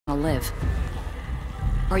live.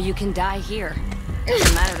 Or you can die here.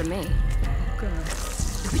 Doesn't matter to me.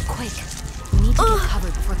 Be quick. We need to get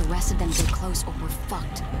covered before the rest of them get close or we're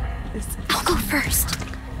fucked. I'll go first.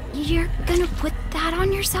 You're gonna put that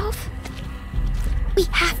on yourself? We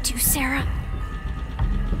have to, Sarah.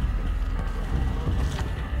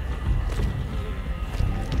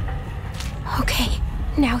 Okay,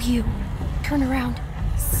 now you. Turn around.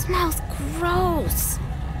 Smells gross.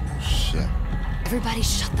 Shit. Everybody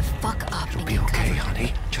shut the fuck up. You'll be okay,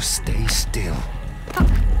 honey. Just stay still.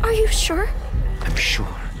 Are you sure? I'm sure.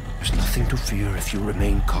 There's nothing to fear if you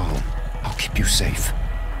remain calm. I'll keep you safe.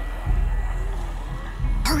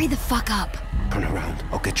 Hurry the fuck up. Turn around.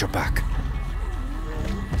 I'll get your back.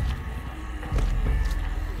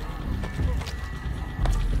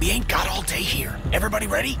 We ain't got all day here. Everybody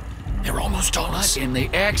ready? They're almost on us. What in the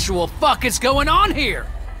actual fuck is going on here?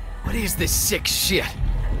 What is this sick shit?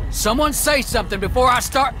 Someone say something before I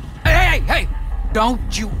start. Hey!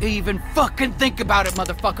 Don't you even fucking think about it,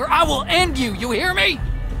 motherfucker. I will end you, you hear me?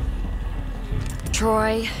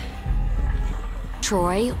 Troy,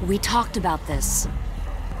 we talked about this.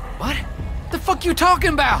 What? The fuck you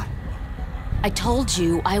talking about? I told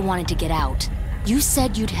you I wanted to get out. You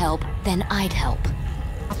said you'd help, then I'd help.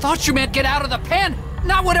 I thought you meant get out of the pen,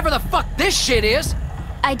 not whatever the fuck this shit is.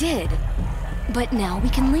 I did. But now we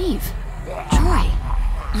can leave. Troy,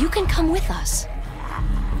 you can come with us.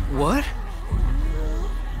 What?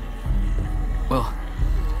 Well,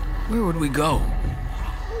 where would we go?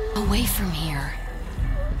 Away from here.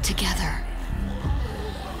 Together.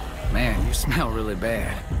 Man, you smell really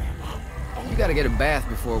bad. You gotta get a bath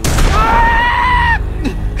before we...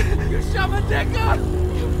 You shot my dick up!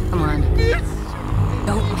 Come on.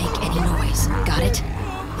 Don't make any noise, got it?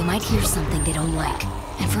 They might hear something they don't like.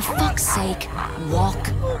 And for fuck's sake, walk.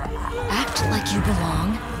 Act like you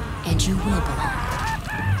belong, and you will belong.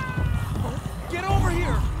 Get over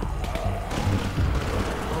here!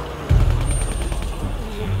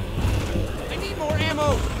 I need more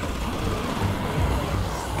ammo!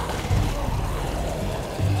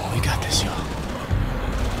 We got this, y'all.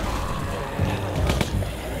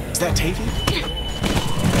 Is that Tavy?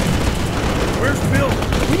 Where's Bill?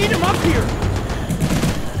 We need him up here!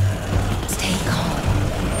 Stay calm.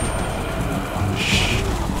 Shh.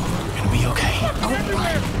 We're gonna be okay. Don't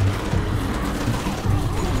run.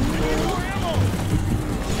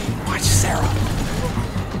 Watch Sarah.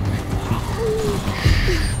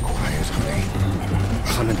 Quiet, honey.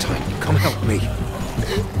 Clementine, come help me.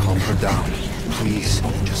 Calm her down. Please,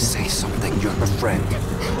 just say something. You're her friend.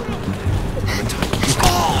 Clementine.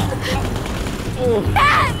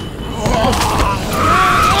 Ah!